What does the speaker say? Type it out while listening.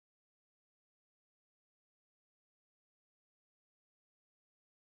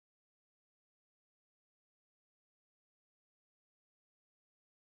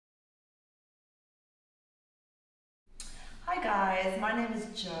Hi guys, my name is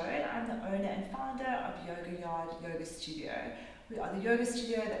Jo and I'm the owner and founder of Yoga Yard Yoga Studio. We are the yoga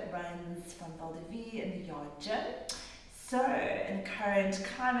studio that runs from Valdivia in the Yard Gym. So in the current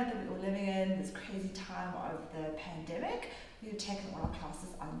climate that we're all living in, this crazy time of the pandemic, we've taken all our classes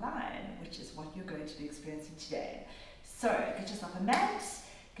online, which is what you're going to be experiencing today. So get yourself a mat,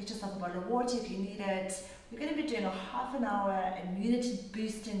 get yourself a bottle of water if you need it. We're going to be doing a half an hour immunity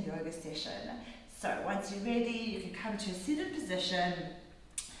boosting yoga session. So once you're ready, you can come to a seated position,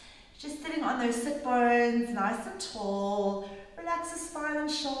 just sitting on those sit bones, nice and tall. Relax the spine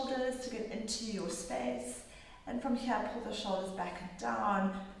and shoulders to get into your space. And from here, pull the shoulders back and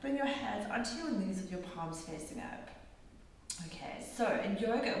down. Bring your hands onto your knees with your palms facing up. Okay, so in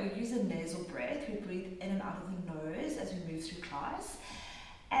yoga, we use a nasal breath. We breathe in and out of the nose as we move through class.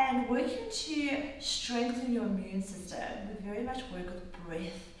 And working to strengthen your immune system, we very much work with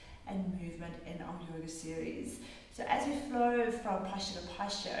breath and movement in our yoga series. So as we flow from posture to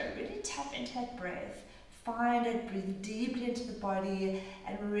posture, really tap into that breath. Find it, breathe deeply into the body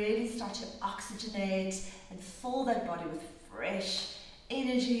and really start to oxygenate and fill that body with fresh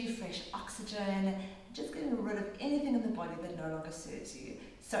energy, fresh oxygen, just getting rid of anything in the body that no longer serves you.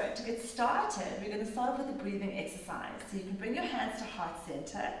 So to get started, we're going to start with a breathing exercise. So you can bring your hands to heart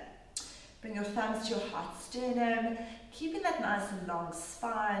center, bring your thumbs to your heart sternum, keeping that nice and long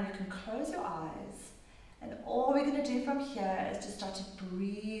spine. You can close your eyes. And all we're going to do from here is to start to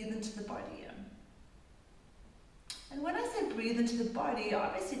breathe into the body. And when I say breathe into the body,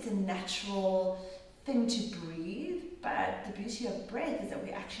 obviously it's a natural thing to breathe, but the beauty of breath is that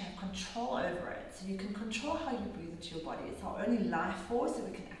we actually have control over it. So you can control how you breathe into your body. It's our only life force that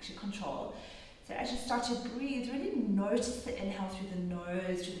we can actually control. So as you start to breathe, really notice the inhale through the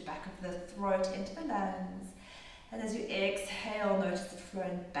nose, through the back of the throat, into the lungs. And as you exhale, notice it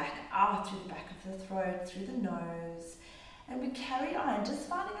flowing back out through the back of the throat, through the nose. And we carry on, just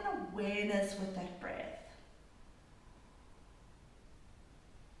finding an awareness with that breath.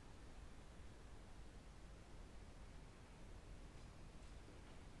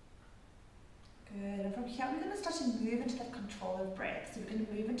 Good, and from here we're going to start to move into that control of breath. So we're going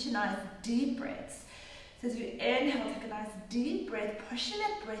to move into nice deep breaths. So as you inhale, take a nice deep breath, pushing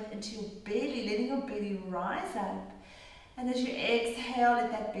that breath into your belly, letting your belly rise up. And as you exhale, let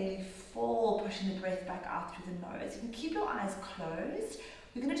that belly fall, pushing the breath back out through the nose. You can keep your eyes closed.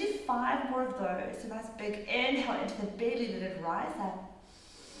 We're going to do 5 more of those. So nice big inhale into the belly, let it rise up.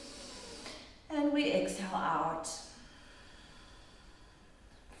 And we exhale out.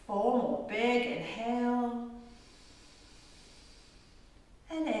 4 more, big inhale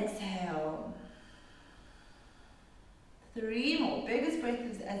and exhale. 3 more, biggest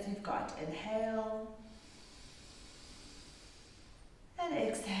breaths as you've got. Inhale and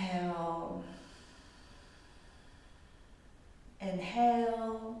exhale.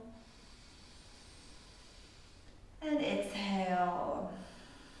 Inhale and exhale.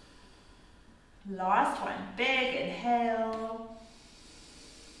 Last one, big inhale.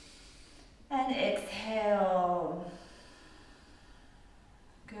 And exhale.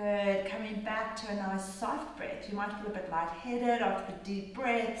 Good. Coming back to a nice soft breath. You might feel a bit lightheaded after the deep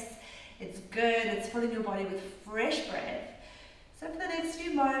breaths. It's good. It's filling your body with fresh breath. So for the next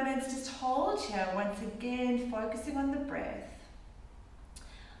few moments, just hold here. Once again, focusing on the breath.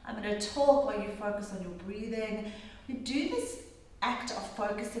 I'm going to talk while you focus on your breathing. We do this act of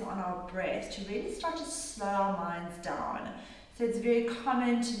focusing on our breath to really start to slow our minds down. So it's very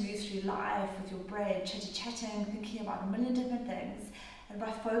common to move through life with your brain, chatting, thinking about a million different things. And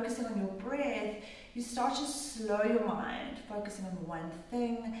by focusing on your breath, you start to slow your mind, focusing on one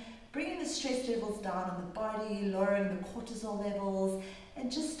thing, bringing the stress levels down on the body, lowering the cortisol levels,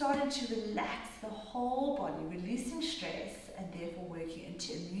 and just starting to relax the whole body, releasing stress, and therefore working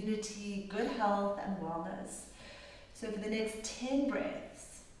into immunity, good health, and wellness. So for the next 10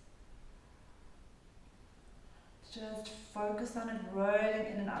 breaths, just focus on it rolling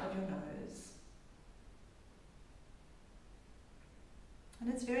in and out of your nose. And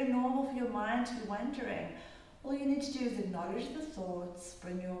it's very normal for your mind to be wandering. All you need to do is acknowledge the thoughts,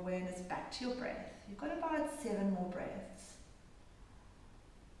 bring your awareness back to your breath. You've got about 7 more breaths.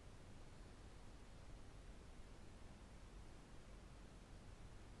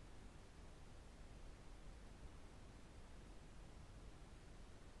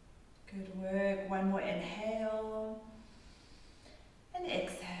 Good work. 1 more inhale and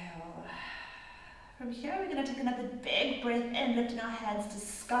exhale. From here, we're going to take another big breath in, lifting our hands to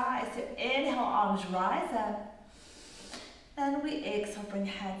sky. So inhale, arms rise up. And we exhale, bring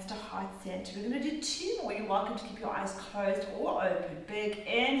hands to heart center. We're going to do 2 more. You're welcome to keep your eyes closed or open. Big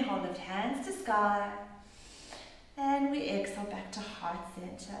inhale, lift hands to sky. And we exhale back to heart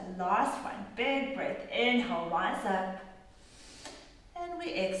center. Last one, big breath. Inhale, rise up. And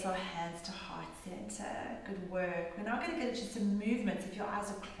we exhale, hands to heart center. Good work. We're now going to get into some movements. If your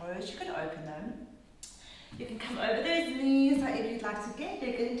eyes are closed, you can open them. You can come over those knees, however you'd like to get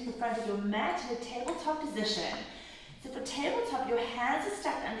there. Get into the front of your mat in a tabletop position. So for tabletop, your hands are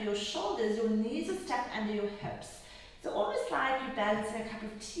stacked under your shoulders, your knees are stacked under your hips. So almost like you're balancing a cup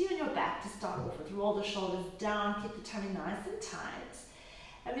of tea on your back to start off with. Roll the shoulders down, keep the tummy nice and tight.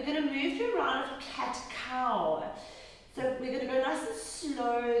 And we're going to move through a round of cat-cow. So we're going to go nice and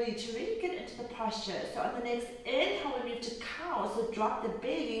slowly to really get into the posture. So on the next inhale, we move to cow. So drop the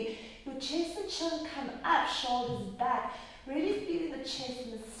belly, your chest and chin come up, shoulders back. Really feeling the chest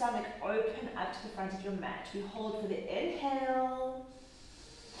and the stomach open up to the front of your mat. We hold for the inhale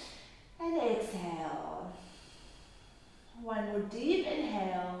and exhale. One more deep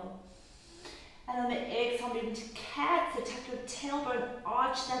inhale. And on the exhale, move into cat. So tuck your tailbone,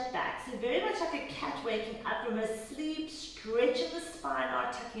 arch that back. So very much like a cat waking up from a sleep, stretching the spine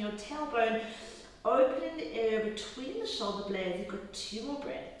out, tucking your tailbone, opening the area between the shoulder blades. You've got 2 more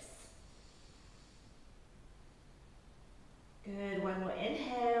breaths. Good, one more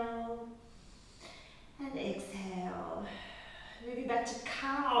inhale and exhale. Moving back to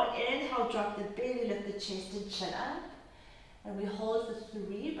cow, inhale, drop the belly, lift the chest and chin up. And we hold for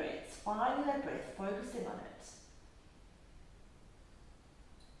 3 breaths, finding that breath, focusing on it.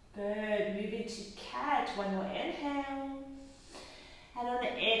 Good, moving to cat, one more inhale. And on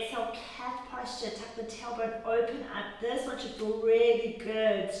the exhale, cat posture, tuck the tailbone, open up. This one should feel really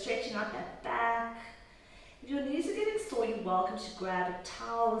good, stretching out that back. If your knees are getting sore, you're welcome to grab a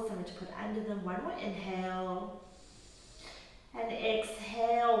towel or something to put under them. One more inhale. And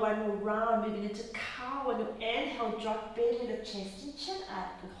exhale, one more round, moving into cow. On your inhale, drop belly, lift chest and chin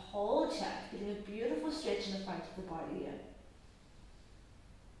up. And hold here, feeling a beautiful stretch in the front of the body.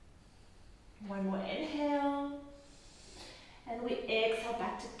 One more inhale. And we exhale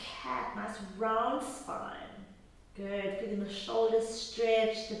back to cat. Nice round spine. Good, feeling the shoulders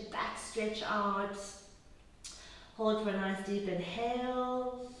stretch, the back stretch out. Hold for a nice deep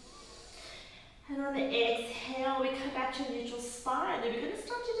inhale. And on the exhale, we come back to a neutral spine. And we're going to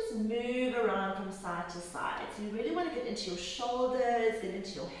start to just move around from side to side. So you really want to get into your shoulders, get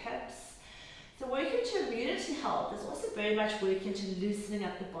into your hips. So working to immunity health is also very much working to loosening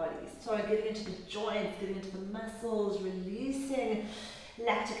up the body. So getting into the joints, getting into the muscles, releasing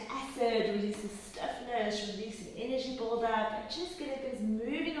lactic acid, releasing stiffness, releasing energy buildup, and just getting things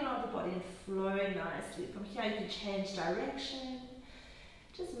moving around the body and flowing nicely. From here you can change direction,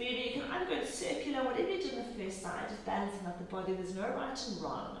 just moving. You can either go circular, whatever you did on the first side, just balancing out the body. There's no right and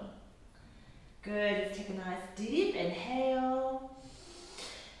wrong. Good, let's take a nice deep inhale,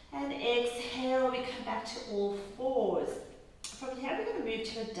 and exhale, we come back to all fours. From here we're going to move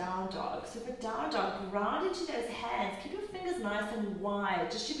to a down dog. So for down dog, ground into those hands, keep your fingers nice and wide,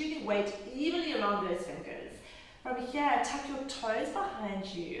 distributing weight evenly around those fingers. From here, tuck your toes behind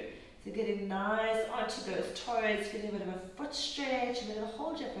you. So getting nice onto those toes, feeling a bit of a foot stretch. We're going to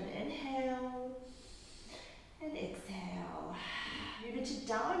hold you for an inhale and exhale. Move into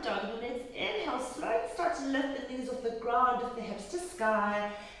down dog. On the next inhale, slowly start to lift the knees off the ground, lift the hips to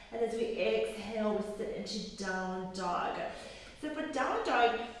sky. And as we exhale, we sit into down dog. So for down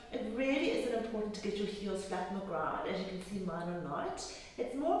dog, it really isn't important to get your heels flat on the ground, as you can see mine are not.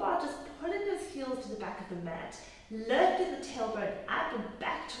 It's more about just pulling those heels to the back of the mat, lifting the tailbone up and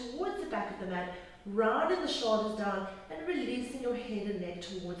back towards the back of the mat, rounding the shoulders down and releasing your head and neck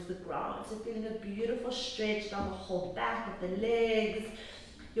towards the ground. So feeling a beautiful stretch down the whole back of the legs,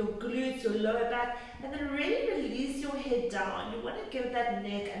 your glutes, your lower back, and then really release your head down. You want to give that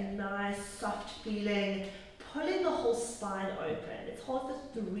neck a nice soft feeling, pulling the whole spine open. Let's hold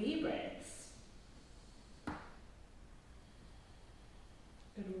for 3 breaths.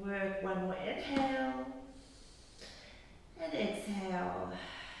 Good work. One more inhale and exhale.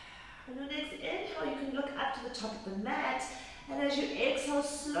 On your next inhale, you can look up to the top of the mat, and as you exhale,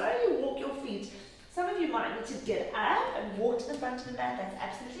 slowly walk your feet. Some of you might need to get up and walk to the front of the mat. That's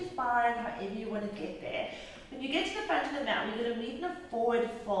absolutely fine, however you want to get there. When you get to the front of the mat, we're going to meet in a forward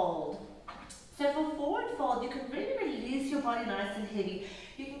fold. So for forward fold, you can really release your body nice and heavy.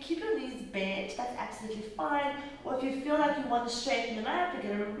 You can keep your knees bent, that's absolutely fine. Or if you feel like you want to straighten them up and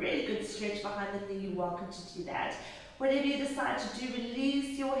get a really good stretch behind the knee, you're welcome to do that. Whatever you decide to do,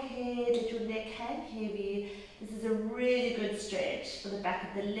 release your head, let your neck hang heavy. This is a really good stretch for the back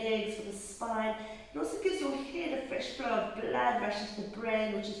of the legs, for the spine. It also gives your head a fresh flow of blood rushing to the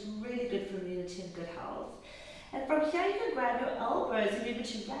brain, which is really good for immunity and good health. And from here, you can grab your elbows and move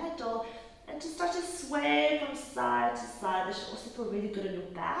into ragdoll. And just start to sway from side to side. This should also feel really good on your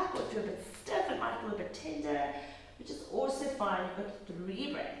back, or if you're a bit stiff, it might feel a bit tender, which is also fine. You've got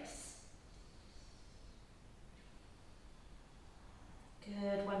 3 breaths.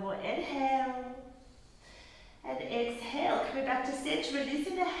 Good, one more inhale. And exhale, coming back to center,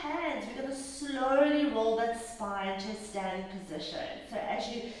 releasing the hands. We're going to slowly roll that spine to a standing position. So as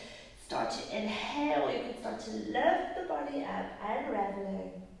you start to inhale, you can start to lift the body up,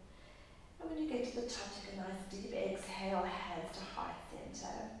 unraveling. And when you get to the top, take a nice deep exhale, hands to heart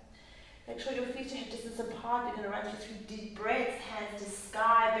center. Make sure your feet are hip distance apart. We're going to run through 3 deep breaths, hands to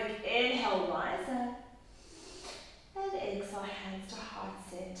sky, big inhale, rise up. And exhale, hands to heart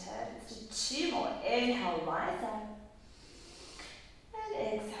center. Let's do 2 more. Inhale, rise up.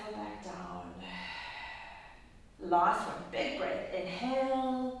 And exhale, back down. Last one, big breath.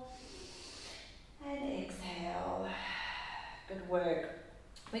 Inhale. And exhale. Good work.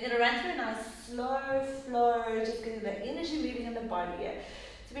 We're going to run through a nice slow flow, just getting the energy moving in the body here.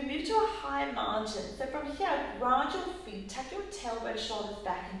 So we move to a high mountain. So from here, ground your feet, tuck your tailbone, shoulders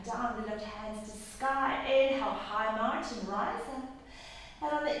back and down. We lift hands to sky. Inhale, high mountain, rise up.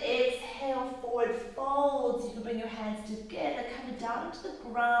 And on the exhale, forward folds. You can bring your hands together, coming down to the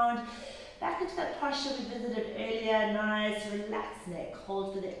ground. Back into that posture we visited earlier. Nice, relaxed neck.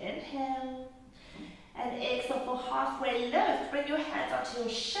 Hold for the inhale. And exhale for halfway lift. Bring your hands onto your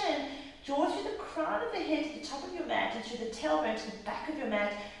shin. Draw through the crown of the head to the top of your mat and through the tailbone to the back of your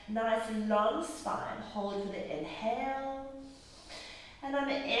mat. Nice long spine. Hold for the inhale. And on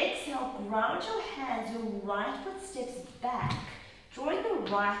the exhale, ground your hands. Your right foot steps back, drawing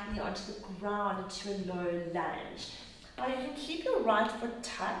the right knee onto the ground into a low lunge. Now you can keep your right foot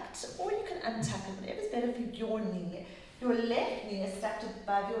tucked or you can untuck it, whatever's better for your knee. Your left knee is stacked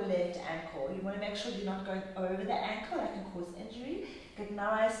above your left ankle. You want to make sure you're not going over the ankle. That can cause injury. Get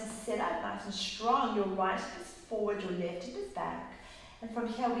nice and set up, nice and strong. Your right hip is forward, your left hip is back. And from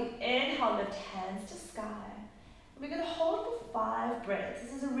here we inhale, lift hands to sky. And we're going to hold for 5 breaths.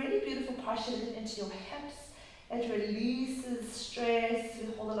 This is a really beautiful posture to get into your hips. It releases stress.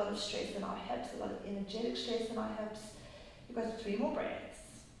 We hold a lot of stress in our hips, a lot of energetic stress in our hips. You've got 3 more breaths.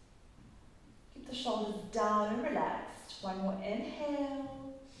 Keep the shoulders down and relaxed. 1 more inhale.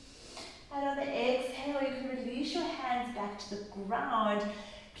 And on the exhale, you can release your hands back to the ground.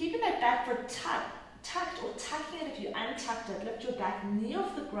 Keeping that back foot tucked or tucking it if you untucked it. Lift your back knee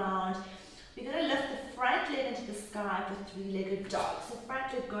off the ground. We're going to lift the front leg into the sky for 3-legged dog. So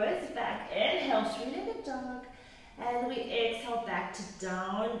front leg goes back. Inhale, 3-legged dog. And we exhale back to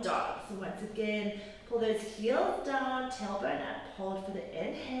down dog. So once again, pull those heels down, tailbone up. Hold for the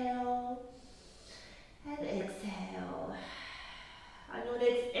inhale. And exhale. On your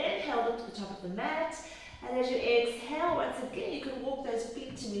next inhale, look to the top of the mat. And as you exhale, once again, you can walk those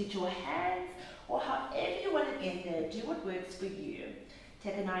feet to meet your hands, or however you want to get there. Do what works for you.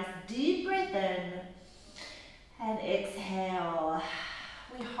 Take a nice deep breath in. And exhale.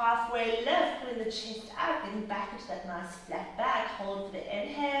 We halfway lift, pulling the chest up, getting back into that nice flat back. Hold for the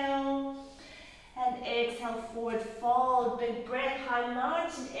inhale. And exhale, forward fold. Big breath, high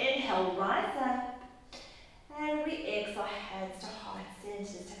mountain. Inhale, rise up. And we exhale, hands to heart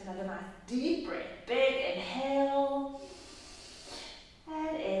center. Take another nice deep breath. Big inhale.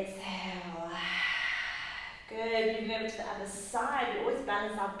 And exhale. Good. Moving over to the other side. We always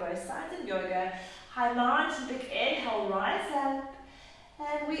balance out both sides in yoga. High mountain, big inhale, rise up.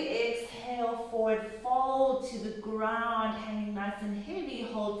 And we exhale, forward fold to the ground, hanging nice and heavy.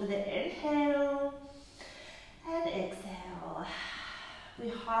 Hold for the inhale. And exhale.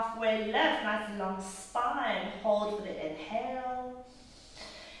 We halfway lift, nice and long spine. Hold for the inhale.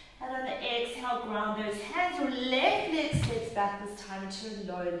 And on the exhale, ground those hands. Your left leg steps back this time into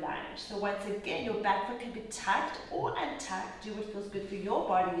a low lunge. So once again, your back foot can be tucked or untucked. Do what feels good for your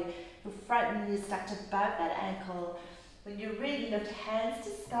body. Your front knee is tucked above that ankle. When you're ready, lift hands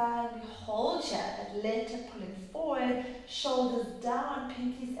to sky. We hold here, that left hip pulling forward, shoulders down,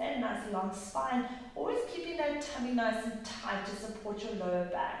 pinkies in, nice long spine. Always keeping that tummy nice and tight to support your lower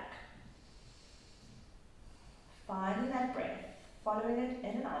back. Finding that breath, following it in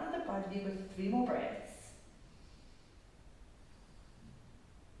and out of the body with 3 more breaths.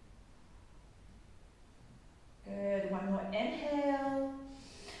 Good, 1 more inhale.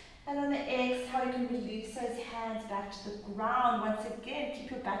 And on the exhale, you can release those hands back to the ground. Once again, keep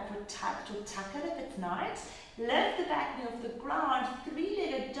your back foot tucked or tuck it if it's nice. Lift the back knee off the ground.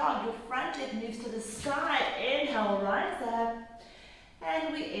 3-legged dog. Your front leg moves to the side. Inhale, rise up.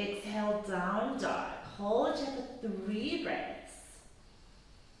 And we exhale, down dog. Hold it for 3 breaths.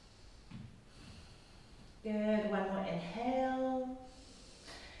 Good. 1 more inhale.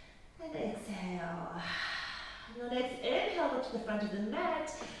 And exhale. On your next inhale, go to the front of the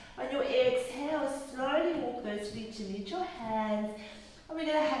mat. On your exhale, slowly walk those feet to meet your hands. And we're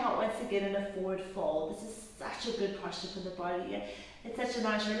going to hang out once again in a forward fold. This is such a good posture for the body. It's such a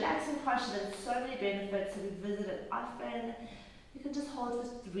nice relaxing posture that has so many benefits, so we visit it often. You can just hold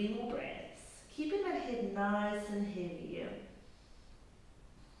for 3 more breaths, keeping that head nice and heavy.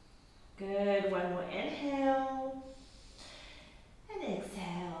 Good, one more inhale. And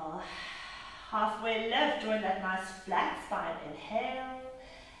exhale. Halfway lift, join that nice flat spine. Inhale.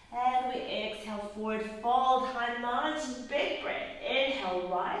 And we exhale, forward fold, high mountain, big breath. Inhale,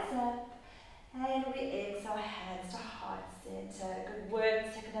 rise up. And we exhale, hands to heart center. Good work.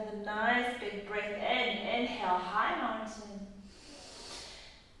 Let's take another nice big breath in. Inhale, high mountain.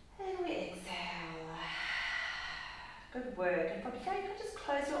 And we exhale. Good work. And from here, you can just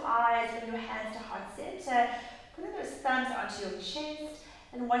close your eyes, bring your hands to heart center. Putting those thumbs onto your chest.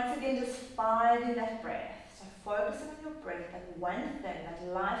 And once again, just finding that breath. So focusing on your breath, that one thing, that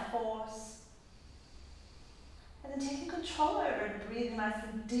life force. And then taking control over it, breathing nice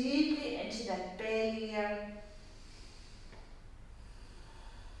and deeply into that belly.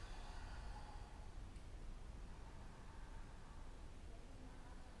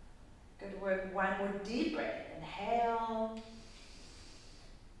 Good work. One more deep breath. Inhale.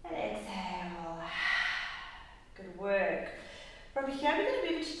 And exhale. Good work. From here, we're going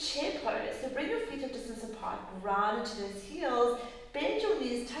to move into chair pose. So bring your feet a distance apart, ground into those heels, bend your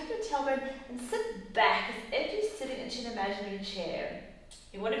knees, tuck your tailbone, and sit back as if you're sitting into an imaginary chair.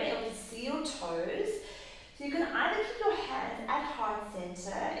 You want to be able to see your toes. So you can either keep your hands at heart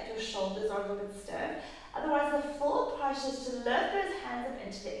center if your shoulders are a little bit stiff. Otherwise, the full posture is to lift those hands up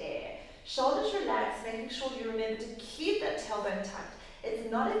into the air. Shoulders relaxed, making sure you remember to keep that tailbone tucked. It's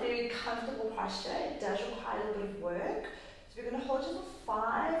not a very comfortable posture. It does require a little bit of work. So we're going to hold it for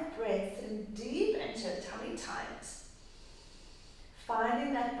 5 breaths, sitting deep into it, tummy tight.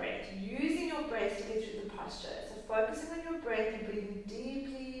 Finding that breath, using your breath to get through the posture. So focusing on your breath and breathing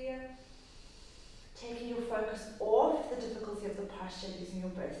deeply. Taking your focus off the difficulty of the posture, using your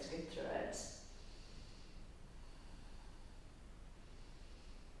breath to get through it.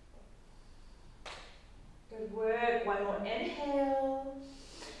 Good work. One more inhale.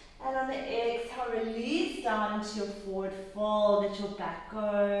 And on the exhale, release down into your forward fold. Let your back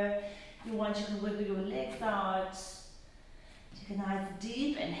go. If you want, you can wiggle your legs out. Take a nice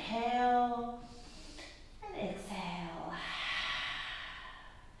deep inhale. And exhale.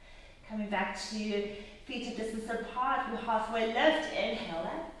 Coming back to feet a distance apart. We halfway lift. Inhale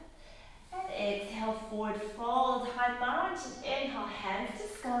up. And exhale, forward fold. High mountain. Inhale, hands to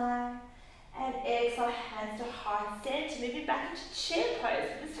sky. And exhale, hands to heart center. Moving back into chair pose.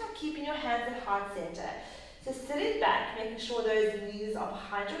 This time keeping your hands at heart center. So sitting back, making sure those knees are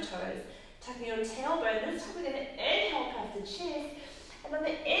behind your toes. Tucking your tailbone. This time we're going to inhale, puff the chest. And on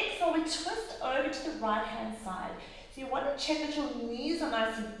the exhale, we twist over to the right hand side. So you want to check that your knees are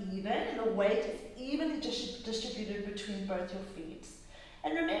nice and even and the weight is evenly distributed between both your feet.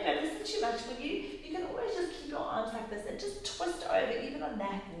 And remember, if this is too much for you, you can always just keep your arms like this and just twist over even on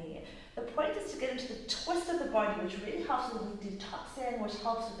that knee. The point is to get into the twist of the body, which really helps with detoxing, which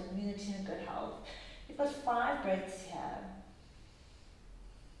helps with immunity and good health. You've got 5 breaths here.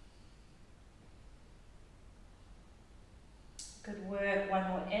 Good work. One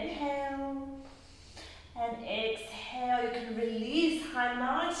more inhale. And exhale. You can release high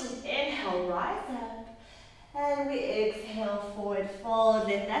mountain. Inhale, rise up. And we exhale, forward fold.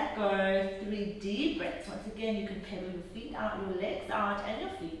 Let that go. 3 deep breaths. Once again, you can pedal your feet out, your legs out, and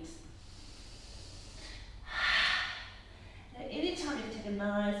your feet. Anytime you take a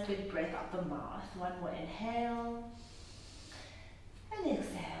nice big breath up the mouth. One more inhale. And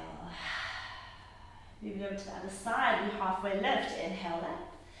exhale. Moving over to the other side, we halfway lift. Inhale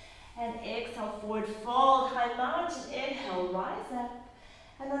up. And exhale, forward fold. High mountain. Inhale, rise up.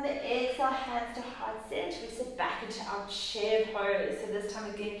 And on the exhale, hands to heart center. We sit back into our chair pose. So this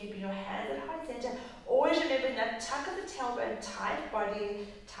time again, keeping your hands at heart center. Always remembering that tuck of the tailbone, tight body,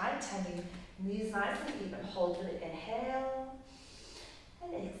 tight tummy. Knees nice and even. Hold for the inhale.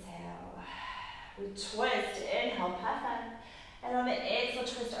 And exhale. We twist. Inhale, puff up. And on the exhale,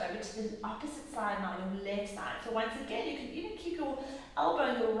 twist over to the opposite side now, your left side. So once again, you can even keep your elbow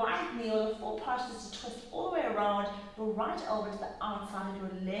on your right knee, or the full posture is to twist all the way around your right elbow to the outside of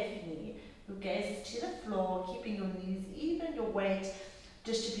your left knee. Your gaze is to the floor, keeping your knees even, your weight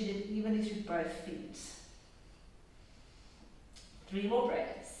distributed evenly through both feet. 3 more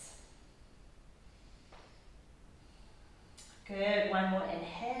breaths. Good. One more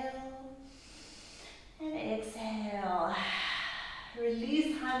inhale. And exhale.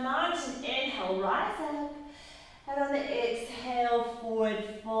 Release, high mountain. Inhale, rise up. And on the exhale, forward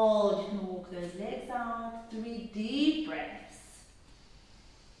fold. You can walk those legs out. 3 deep breaths.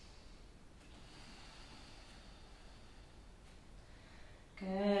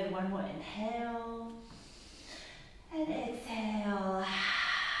 Good. One more inhale. And exhale.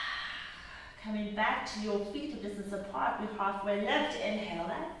 Coming back to your feet a distance apart. We halfway lift. Inhale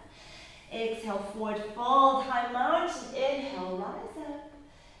that. Exhale, forward fold. High mountain. Inhale, rise up.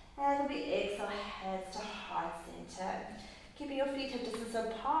 And we exhale, hands to heart center. Keeping your feet hip distance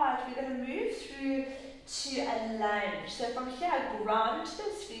apart, we're going to move through to a lunge. So from here, ground into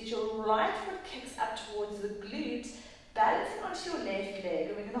those feet. Your right foot kicks up towards the glute, balancing onto your left leg.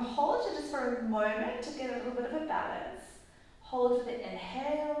 And we're going to hold it just for a moment to get a little bit of a balance. Hold for the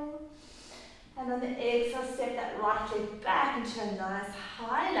inhale. And on the exhale, step that right leg back into a nice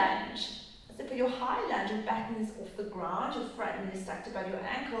high lunge. So for your high lunge, your back knee is off the ground, your front knee is tucked above your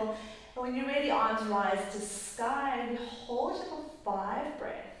ankle. And when you're ready, arms rise to sky, and we hold it for 5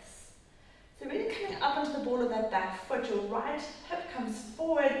 breaths. So really coming up onto the ball of that back foot, your right hip comes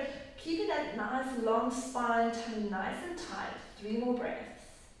forward, keeping that nice long spine, tummy nice and tight. 3 more breaths.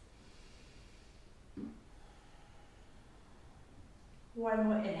 1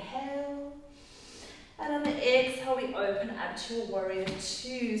 more inhale. And on the exhale, we open up to a warrior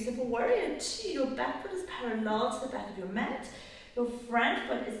 2. So for warrior 2, your back foot is parallel to the back of your mat. Your front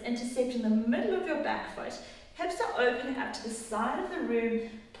foot is intercepting the middle of your back foot. Hips are opening up to the side of the room,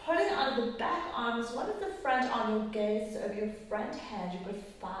 pulling out of the back arm as well as the front arm. Your gaze over your front hand. You've got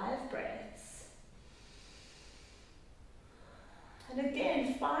 5 breaths. And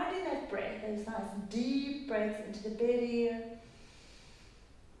again, finding that breath, those nice deep breaths into the belly.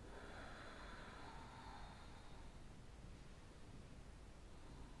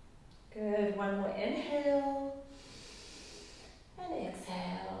 Good. 1 more inhale. And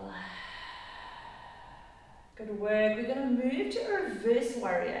exhale. Good work. We're going to move to a reverse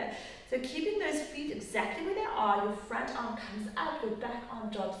warrior. So keeping those feet exactly where they are, your front arm comes up, your back arm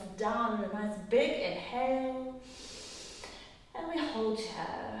drops down, and a nice big inhale. And we hold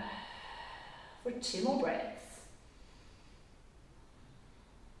here for 2 more breaths.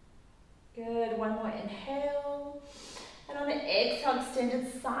 Good. 1 more inhale. And on the exhale,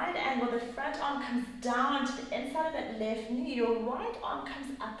 extended side angle, the front arm comes down to the inside of that left knee. Your right arm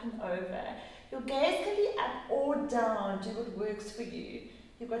comes up and over. Your gaze can be up or down. Do what works for you.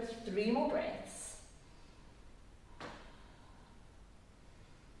 You've got 3 more breaths.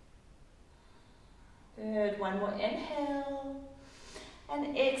 Good. 1 more inhale.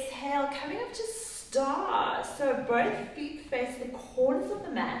 And exhale, coming up to star. So both feet face the corners of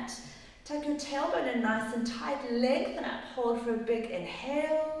the mat. Tuck your tailbone in nice and tight, lengthen up, hold for a big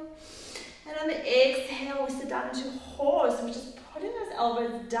inhale. And on the exhale, we sit down into horse, which is putting those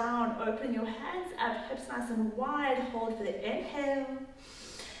elbows down, open your hands up, hips nice and wide, hold for the inhale.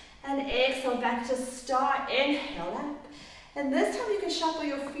 And exhale, back to star, inhale up. And this time you can shuffle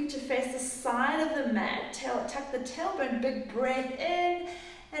your feet to face the side of the mat, tuck the tailbone, big breath in.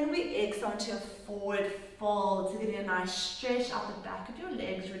 And we exhale to a forward fold. So getting a nice stretch out the back of your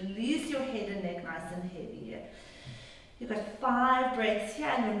legs. Release your head and neck nice and heavy. You've got 5 breaths here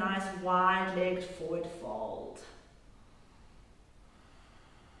and your nice wide-legged forward fold.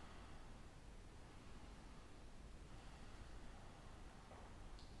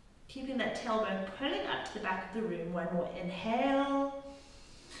 Keeping that tailbone pulling up to the back of the room. 1 more inhale.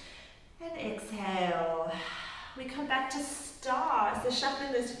 And exhale. We come back to star. So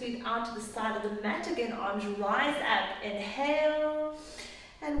shuffling those feet out to the side of the mat again. Arms rise up. Inhale.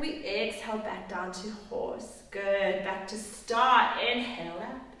 And we exhale back down to horse. Good. Back to star. Inhale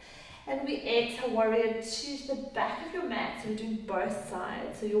up. And we exhale warrior 2 to the back of your mat. So we're doing both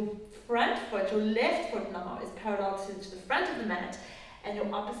sides. So your front foot, your left foot now is parallel to the front of the mat. And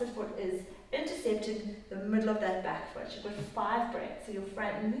your opposite foot is intercepting the middle of that back foot. You've got 5 breaths. So your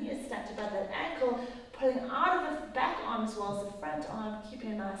front knee is stacked above that ankle, pulling out of the back arm as well as the front arm,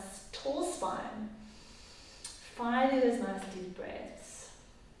 keeping a nice tall spine. Finding those nice deep breaths.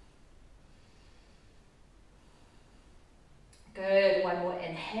 Good. 1 more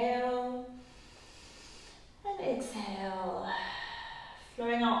inhale. And exhale.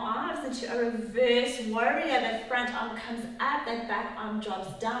 Flowing our arms into a reverse warrior. That front arm comes up, that back arm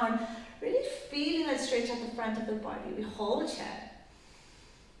drops down. Really feeling that stretch at the front of the body. We hold here.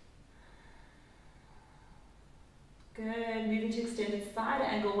 Good. Moving to extended side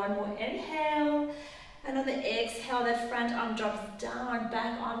angle. 1 more inhale. And on the exhale, that front arm drops down.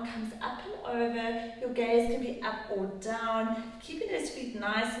 Back arm comes up and over. Your gaze can be up or down. Keeping those feet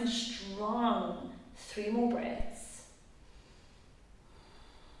nice and strong. 3 more breaths.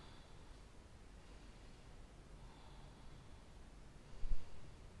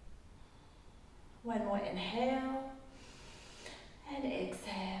 One more inhale and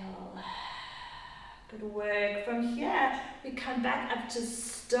exhale. Good work. From here, we come back up to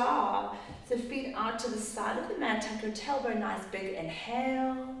star. So feet out to the side of the mat. Tuck your tailbone, nice big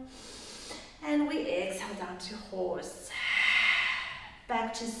inhale. And we exhale down to horse.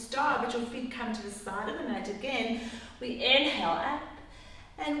 Back to star, but your feet come to the side of the mat again. We inhale up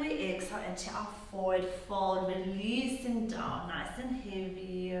and we exhale into our forward fold, releasing down, nice and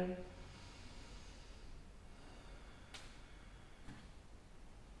heavy.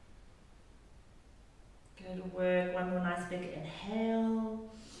 Good work. One more nice big inhale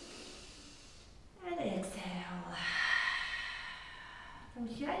and exhale. From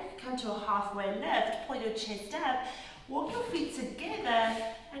here, you can come to a halfway lift. Pull your chest up. Walk your feet together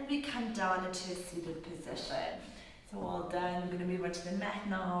and we come down into a seated position. So all done. We're going to move onto the mat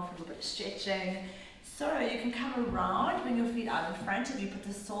now for a little bit of stretching. So you can come around, bring your feet out in front of you, put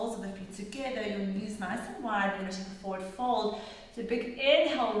the soles of the feet together, your knees nice and wide. We're going to take a forward fold. So big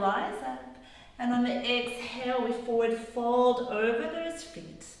inhale, rise up. And on the exhale, we forward fold over those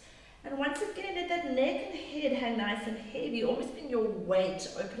feet. And once again, let that neck and head hang nice and heavy, almost being your weight,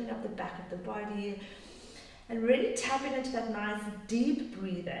 opening up the back of the body. And really tapping into that nice deep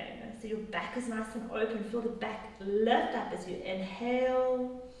breathing. So your back is nice and open. Feel the back lift up as you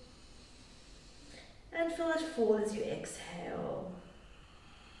inhale. And feel it fall as you exhale.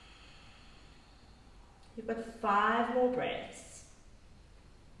 You've got 5 more breaths.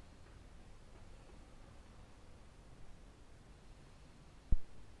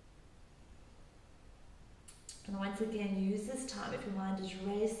 And once again, use this time. If your mind is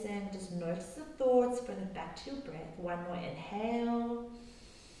racing, just notice the thoughts, bring it back to your breath. One more inhale.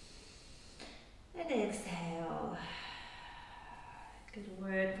 And exhale. Good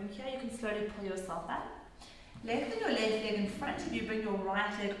work. From here, you can slowly pull yourself up. Lengthen your left leg in front of you. Bring your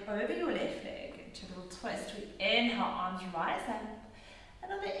right leg over your left leg. Into a little twist. We inhale, arms rise up.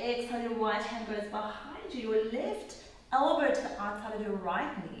 And on the exhale, your right hand goes behind you. Your left elbow to the outside of your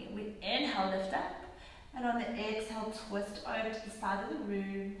right knee. We inhale, lift up. And on the exhale, twist over to the side of the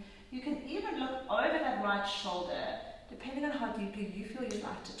room. You can even look over that right shoulder, depending on how deeply you feel you'd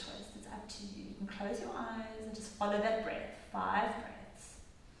like to twist. It's up to you. You can close your eyes and just follow that breath. 5 breaths.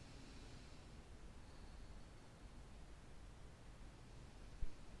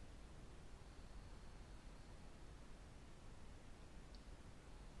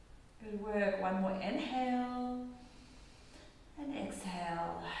 Good work. One more inhale and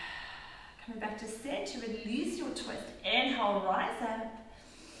exhale. Coming back to center, release your twist. Inhale, rise up.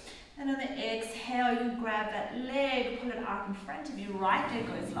 And on the exhale, you can grab that leg, pull it out in front of you. Right leg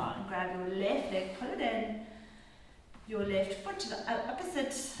goes long. Grab your left leg, pull it in. Your left foot to the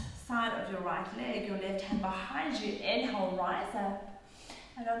opposite side of your right leg. Your left hand behind you. Inhale, rise up.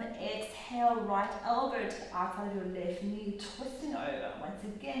 And on the exhale, right elbow to the outside of your left knee, twisting over. Once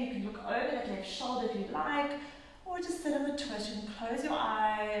again, you can look over that left shoulder if you like. Or just sit on the twist. You can close your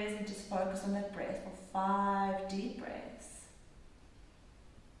eyes and just focus on that breath for 5 deep breaths.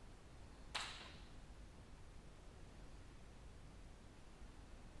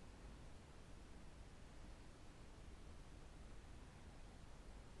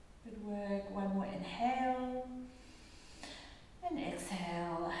 Good work. One more inhale and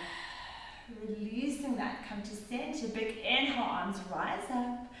exhale. Releasing that, come to center. Big inhale, arms rise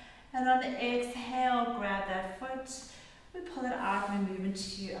up. And on the exhale, grab that foot. We pull it out and we move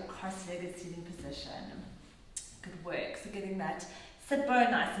into a cross-legged seating position. Good work. So getting that sit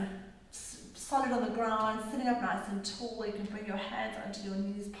bone nice and solid on the ground, sitting up nice and tall. You can bring your hands onto your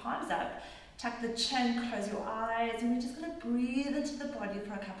knees, palms up. Tuck the chin, close your eyes, and we're just going to breathe into the body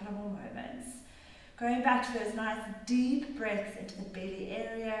for a couple of more moments. Going back to those nice deep breaths into the belly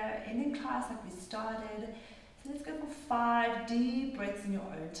area, ending class like we started. So let's go for 5 deep breaths in your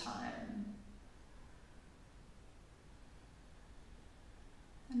own time.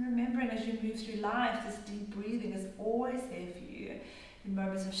 And remembering as you move through life, this deep breathing is always there for you. In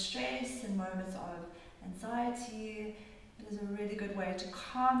moments of stress, in moments of anxiety, it is a really good way to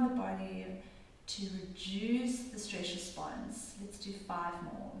calm the body, to reduce the stress response. Let's do 5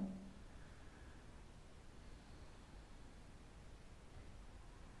 more.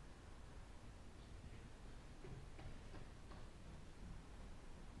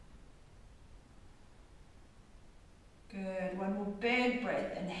 Good. One more big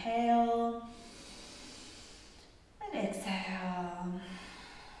breath. Inhale and exhale.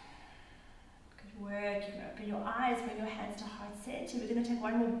 Good work. You can open your eyes, bring your hands to heart center. We're going to take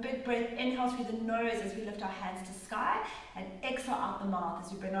one more big breath. Inhale through the nose as we lift our hands to sky, and exhale out the mouth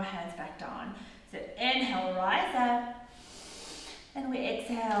as we bring our hands back down. So inhale, rise up, and we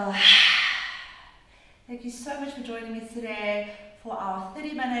exhale. Thank you so much for joining me today for our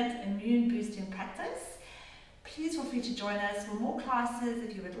 30-minute immune boosting practice. Please feel free to join us for more classes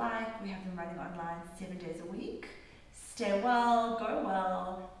if you would like. We have them running online 7 days a week. Stay well, go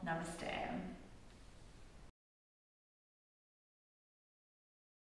well, namaste.